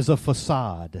 Sin is a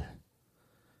facade.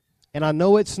 And I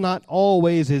know it's not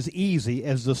always as easy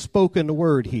as the spoken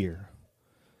word here.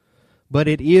 But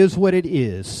it is what it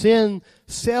is. Sin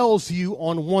sells you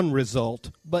on one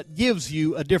result, but gives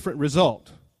you a different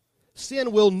result.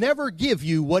 Sin will never give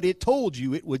you what it told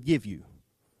you it would give you.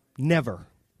 Never.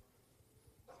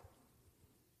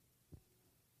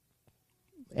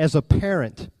 As a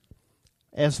parent,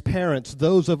 as parents,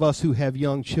 those of us who have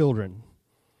young children,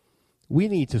 we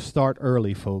need to start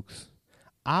early, folks.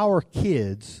 Our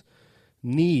kids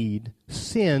need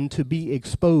sin to be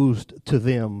exposed to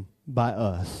them by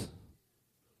us.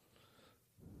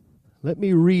 Let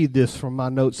me read this from my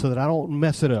notes so that I don't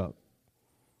mess it up.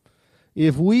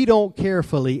 If we don't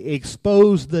carefully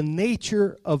expose the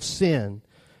nature of sin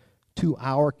to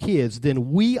our kids,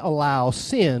 then we allow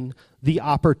sin the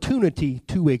opportunity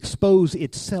to expose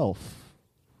itself.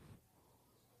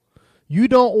 You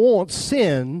don't want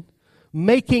sin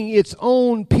making its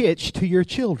own pitch to your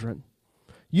children.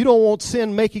 You don't want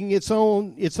sin making its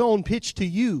own pitch to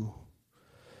you.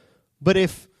 But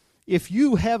if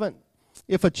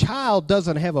a child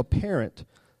doesn't have a parent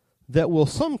that will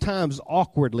sometimes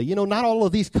awkwardly, not all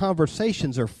of these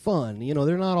conversations are fun.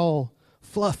 They're not all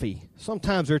fluffy.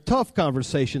 Sometimes they're tough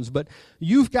conversations, but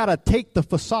you've got to take the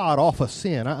facade off of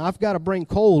sin. I've got to bring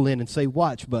Cole in and say,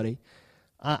 watch, buddy.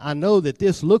 I know that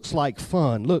this looks like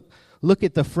fun. Look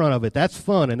at the front of it. That's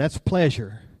fun and that's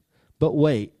pleasure. But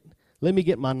wait, let me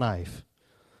get my knife.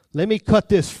 Let me cut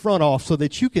this front off so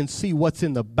that you can see what's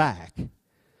in the back.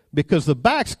 Because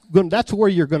that's where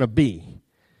you're going to be.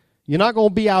 You're not going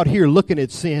to be out here looking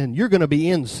at sin. You're going to be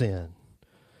in sin.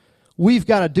 We've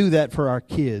got to do that for our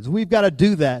kids. We've got to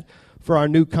do that for our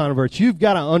new converts. You've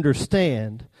got to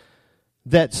understand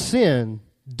that sin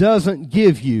doesn't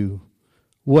give you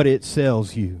what it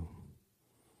sells you.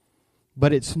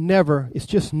 But it's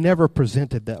just never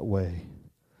presented that way.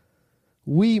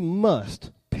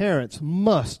 Parents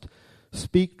must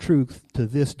speak truth to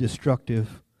this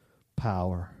destructive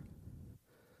power.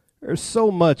 There's so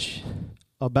much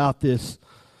about this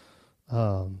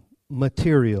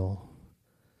material.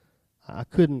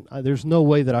 There's no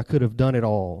way that I could have done it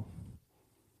all.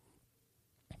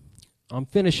 I'm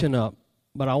finishing up,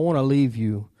 but I want to leave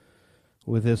you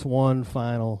with this one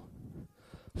final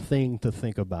thing to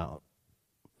think about.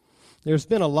 There's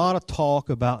been a lot of talk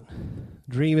about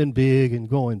dreaming big and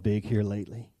going big here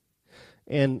lately.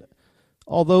 And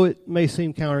although it may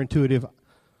seem counterintuitive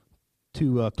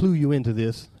to clue you into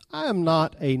this, I am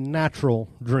not a natural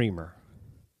dreamer.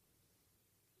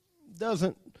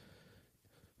 Doesn't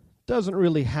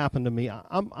really happen to me.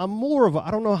 I'm more of a,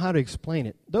 I don't know how to explain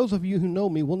it. Those of you who know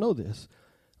me will know this.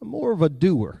 I'm more of a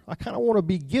doer. I kind of want to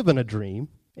be given a dream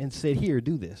and said, here,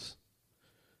 do this.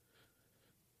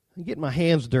 And get my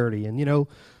hands dirty, and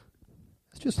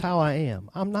it's just how I am.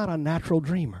 I'm not a natural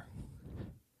dreamer.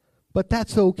 But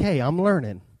that's okay. I'm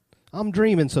learning. I'm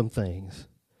dreaming some things.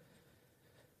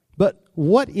 But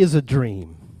what is a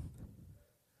dream?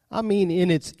 I mean,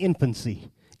 in its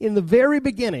infancy, in the very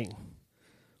beginning,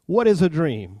 what is a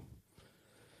dream?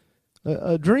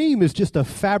 A dream is just a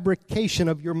fabrication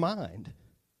of your mind.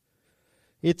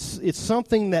 It's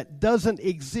something that doesn't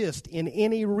exist in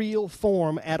any real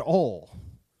form at all.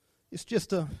 It's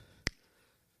just a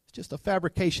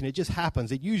fabrication. It just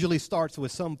happens. It usually starts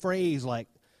with some phrase like,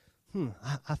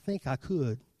 I think I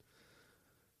could.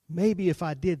 Maybe if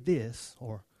I did this,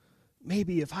 or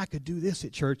maybe if I could do this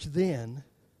at church, then.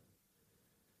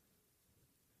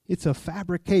 It's a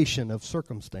fabrication of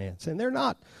circumstance. And they're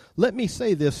not, let me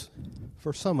say this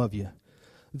for some of you,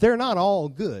 they're not all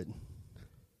good.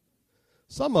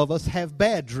 Some of us have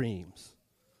bad dreams,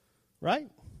 right?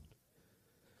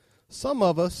 Some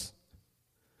of us,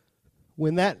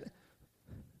 when that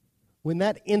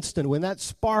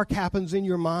spark happens in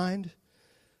your mind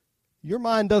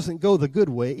doesn't go the good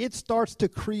way. It starts to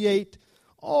create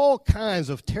all kinds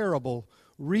of terrible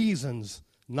reasons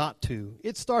not to.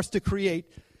 It starts to create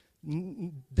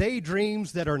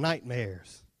daydreams that are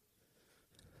nightmares.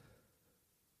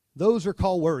 Those are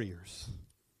called worriers.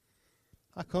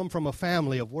 I come from a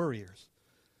family of worriers.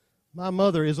 My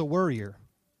mother is a worrier.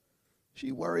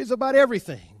 She worries about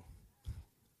everything.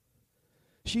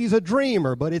 She's a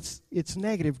dreamer, but it's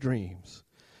negative dreams.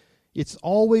 It's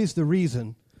always the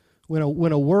reason,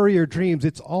 when a worrier dreams,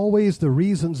 it's always the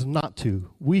reasons not to.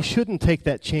 We shouldn't take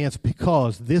that chance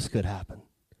because this could happen.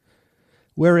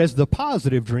 Whereas the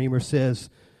positive dreamer says,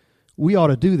 we ought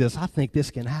to do this. I think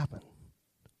this can happen.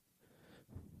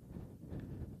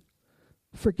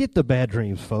 Forget the bad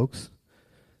dreams, folks.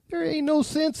 There ain't no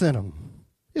sense in them.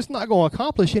 It's not going to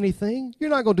accomplish anything. You're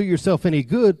not going to do yourself any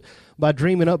good by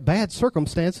dreaming up bad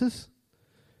circumstances.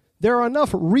 There are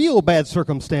enough real bad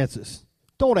circumstances.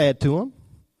 Don't add to them.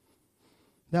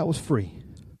 That was free.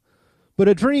 But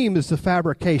a dream is the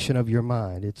fabrication of your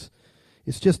mind. It's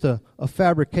just a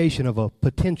fabrication of a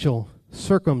potential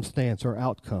circumstance or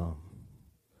outcome.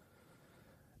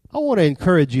 I want to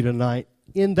encourage you tonight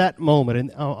in that moment,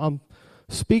 and I'm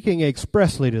speaking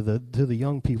expressly to the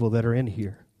young people that are in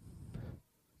here.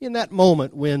 In that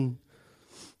moment when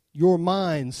your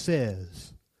mind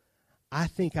says, I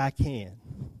think I can.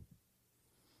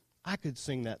 I could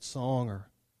sing that song, or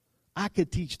I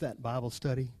could teach that Bible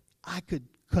study. I could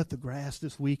cut the grass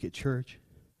this week at church.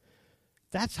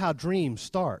 That's how dreams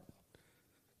start.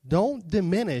 Don't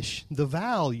diminish the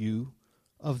value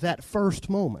of that first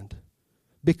moment,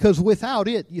 because without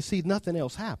it, you see, nothing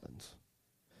else happens.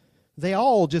 They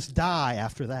all just die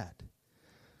after that.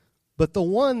 But the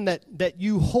one that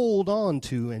you hold on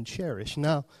to and cherish.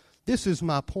 Now, this is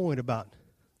my point about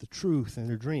the truth and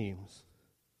the dreams.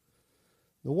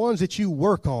 The ones that you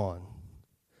work on,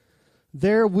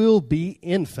 there will be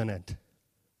infinite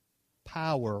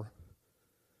power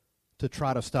to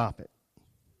try to stop it.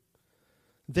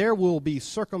 There will be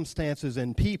circumstances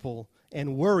and people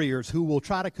and worriers who will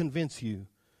try to convince you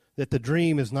that the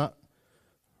dream is not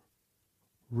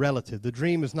relative. The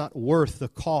dream is not worth the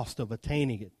cost of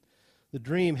attaining it. The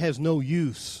dream has no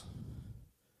use.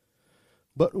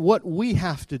 But what we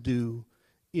have to do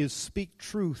is speak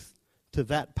truth to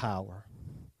that power.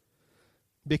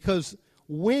 Because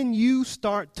when you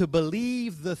start to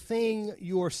believe the thing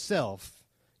yourself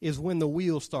is when the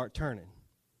wheels start turning.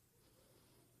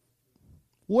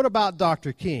 What about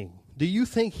Dr. King? Do you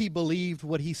think he believed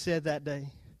what he said that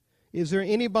day? Is there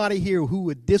anybody here who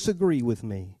would disagree with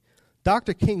me?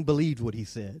 Dr. King believed what he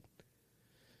said.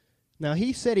 Now,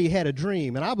 he said he had a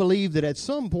dream, and I believe that at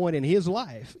some point in his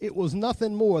life, it was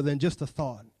nothing more than just a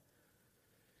thought.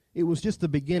 It was just the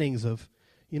beginnings of,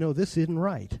 this isn't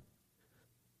right.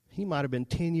 He might have been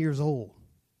 10 years old.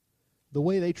 The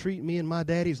way they treat me and my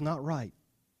daddy's not right.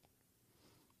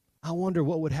 I wonder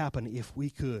what would happen if we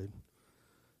could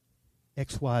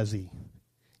XYZ,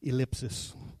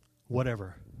 ellipsis,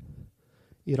 whatever.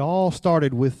 It all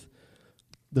started with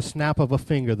the snap of a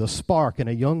finger, the spark in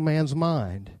a young man's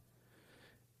mind.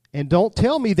 And don't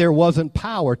tell me there wasn't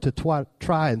power to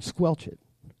try and squelch it.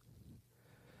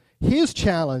 His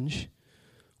challenge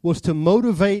was to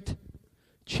motivate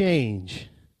change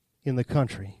in the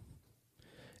country.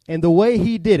 And the way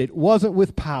he did it wasn't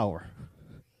with power.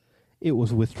 It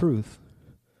was with truth.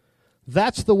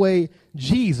 That's the way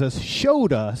Jesus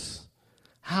showed us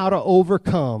how to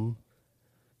overcome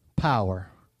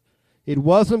power. It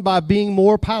wasn't by being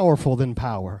more powerful than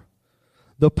power.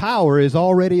 The power is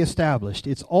already established.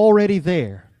 It's already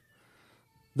there.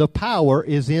 The power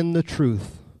is in the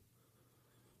truth.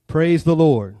 Praise the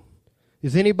Lord.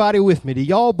 Is anybody with me? Do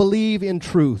y'all believe in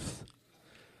truth?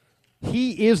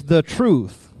 He is the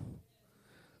truth.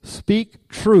 Speak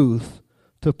truth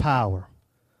to power.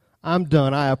 I'm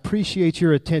done. I appreciate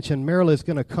your attention. Meryl is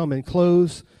going to come and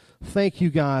close. Thank you,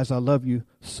 guys. I love you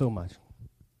so much.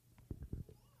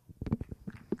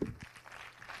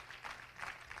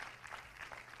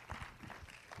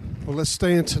 Well, let's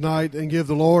stand tonight and give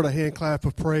the Lord a hand clap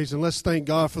of praise. And let's thank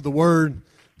God for the word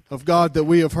of God that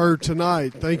we have heard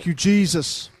tonight. Thank you,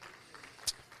 Jesus.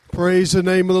 Praise the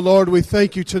name of the Lord. We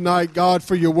thank you tonight, God,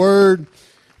 for your word,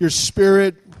 your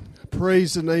spirit.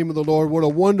 Praise the name of the Lord. What a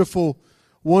wonderful,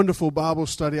 wonderful Bible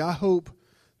study. I hope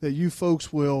that you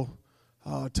folks will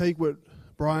take what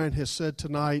Brian has said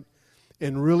tonight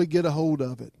and really get a hold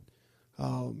of it.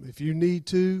 If you need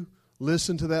to,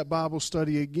 listen to that Bible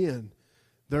study again.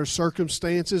 There are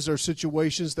circumstances, there are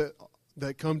situations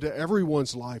that come to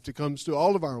everyone's life, that comes to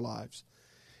all of our lives.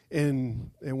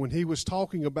 And when he was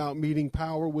talking about meeting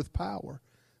power with power,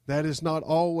 that is not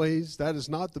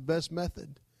the best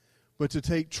method. But to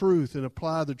take truth and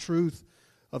apply the truth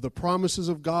of the promises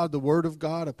of God, the Word of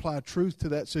God, apply truth to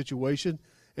that situation,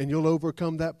 and you'll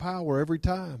overcome that power every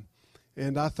time.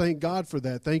 And I thank God for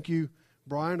that. Thank you,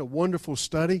 Brian, a wonderful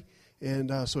study.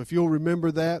 And so if you'll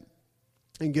remember that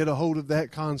and get a hold of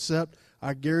that concept,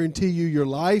 I guarantee you your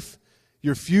life,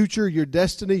 your future, your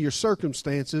destiny, your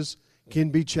circumstances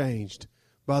can be changed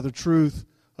by the truth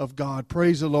of God.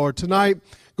 Praise the Lord. Tonight,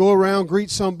 go around, greet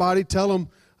somebody, tell them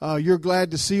you're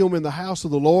glad to see them in the house of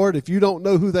the Lord. If you don't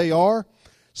know who they are,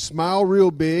 smile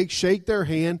real big, shake their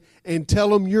hand, and tell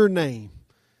them your name.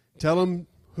 Tell them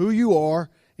who you are,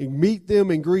 and meet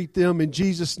them and greet them in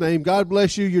Jesus' name. God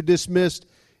bless you. You're dismissed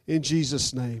in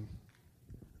Jesus' name.